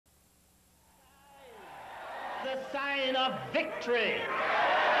a sign of victory.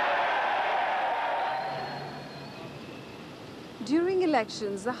 During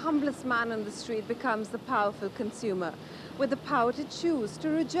elections, the humblest man on the street becomes the powerful consumer, with the power to choose, to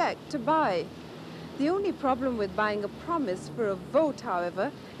reject, to buy. The only problem with buying a promise for a vote,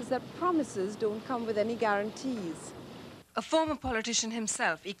 however, is that promises don't come with any guarantees. A former politician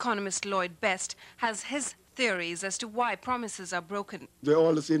himself, economist Lloyd, has his theories as to why promises are broken. They're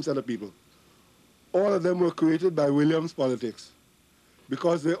all the same set of people. All of them were created by Williams politics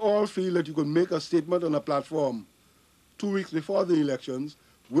because they all feel that you could make a statement on a platform 2 weeks before the elections,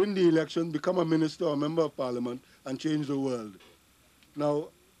 win the election, become a minister or a member of parliament, and change the world. Now,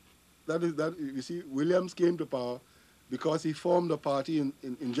 you see, Williams came to power because he formed a party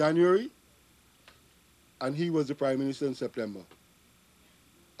in January, and he was the prime minister in September.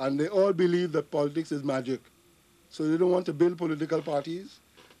 And they all believe that politics is magic. So they don't want to build political parties.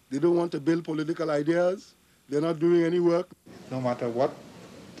 They don't want to build political ideas. They're not doing any work. No matter what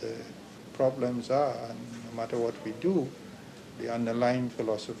the problems are, and no matter what we do, the underlying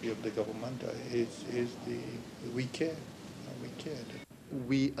philosophy of the government is we care. We cared.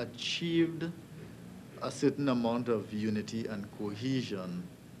 We achieved a certain amount of unity and cohesion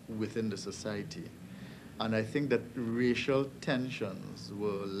within the society. And I think that racial tensions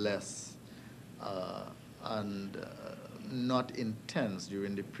were less and not intense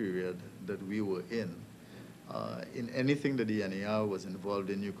during the period that we were in. In anything that the NAR was involved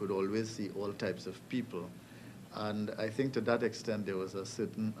in, you could always see all types of people. And I think to that extent, there was a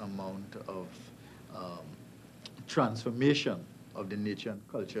certain amount of transformation of the nature and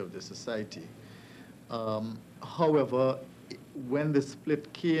culture of the society. However, when the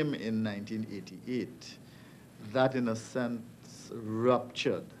split came in 1988, that in a sense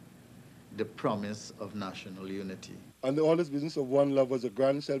ruptured the promise of national unity. And all this business of one love was a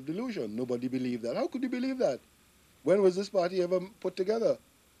grand self-delusion. Nobody believed that. How could you believe that? When was this party ever put together?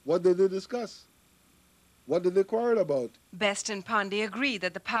 What did they discuss? What did they quarrel about? Best and Panday agree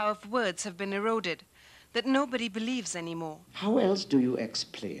that the power of words have been eroded, that nobody believes anymore. How else do you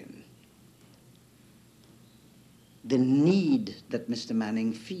explain the need that Mr.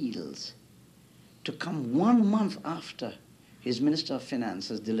 Manning feels to come 1 month after his Minister of Finance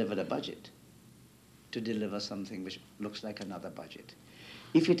has delivered a budget to deliver something which looks like another budget,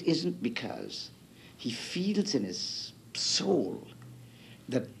 if it isn't because he feels in his soul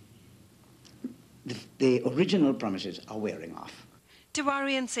that the original promises are wearing off?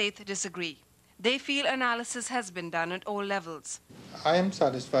 Tewarie and Saith disagree. They feel analysis has been done at all levels. I am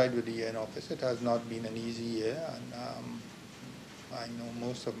satisfied with the year in office. It has not been an easy year, and I know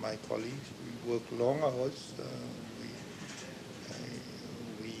most of my colleagues. We work long hours.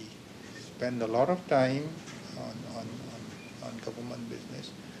 We spend a lot of time on government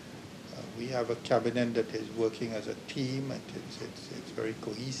business. We have a cabinet that is working as a team. It's very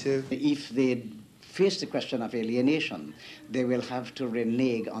cohesive. If they face the question of alienation, they will have to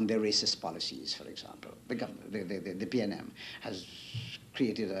renege on their racist policies, for example. The PNM has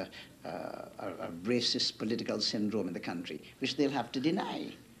created a racist political syndrome in the country, which they'll have to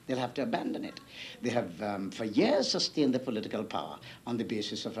deny. They'll have to abandon it. They have, for years, sustained the political power on the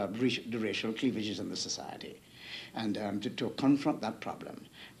basis of the racial cleavages in the society. And to confront that problem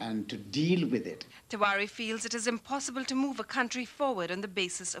and to deal with it. Tewarie feels it is impossible to move a country forward on the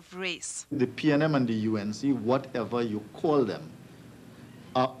basis of race. The PNM and the UNC, whatever you call them,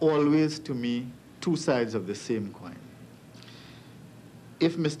 are always, to me, two sides of the same coin.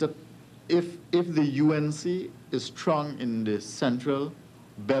 If the UNC is strong in the central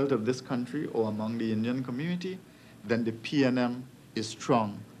belt of this country or among the Indian community, then the PNM is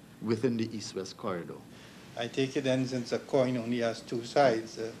strong within the East-West corridor. I take it then, since a coin only has two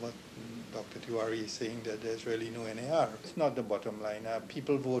sides, what Dr. Tewarie is saying, that there's really no NAR. It's not the bottom line.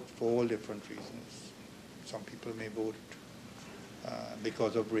 People vote for all different reasons. Some people may vote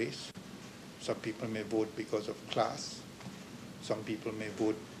because of race. Some people may vote because of class. Some people may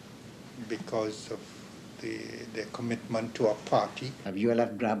vote because of their commitment to a party.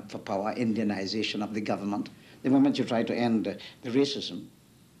 ULF grab for power, Indianization of the government. The moment you try to end the racism,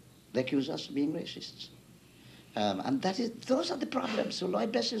 they accuse us of being racists. And those are the problems. So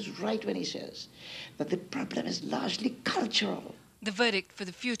Lloyd Best is right when he says that the problem is largely cultural. The verdict for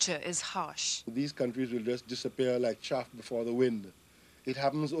the future is harsh. These countries will just disappear like chaff before the wind. It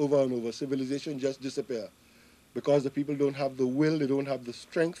happens over and over. Civilization just disappear because the people don't have the will, they don't have the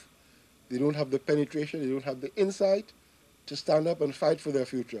strength, they don't have the penetration, they don't have the insight to stand up and fight for their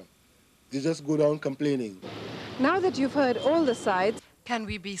future. They just go down complaining. Now that you've heard all the sides, can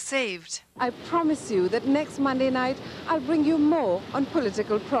we be saved? I promise you that next Monday night, I'll bring you more on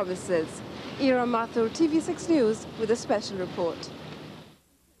political promises. Ira Mathur, TV6 News, with a special report.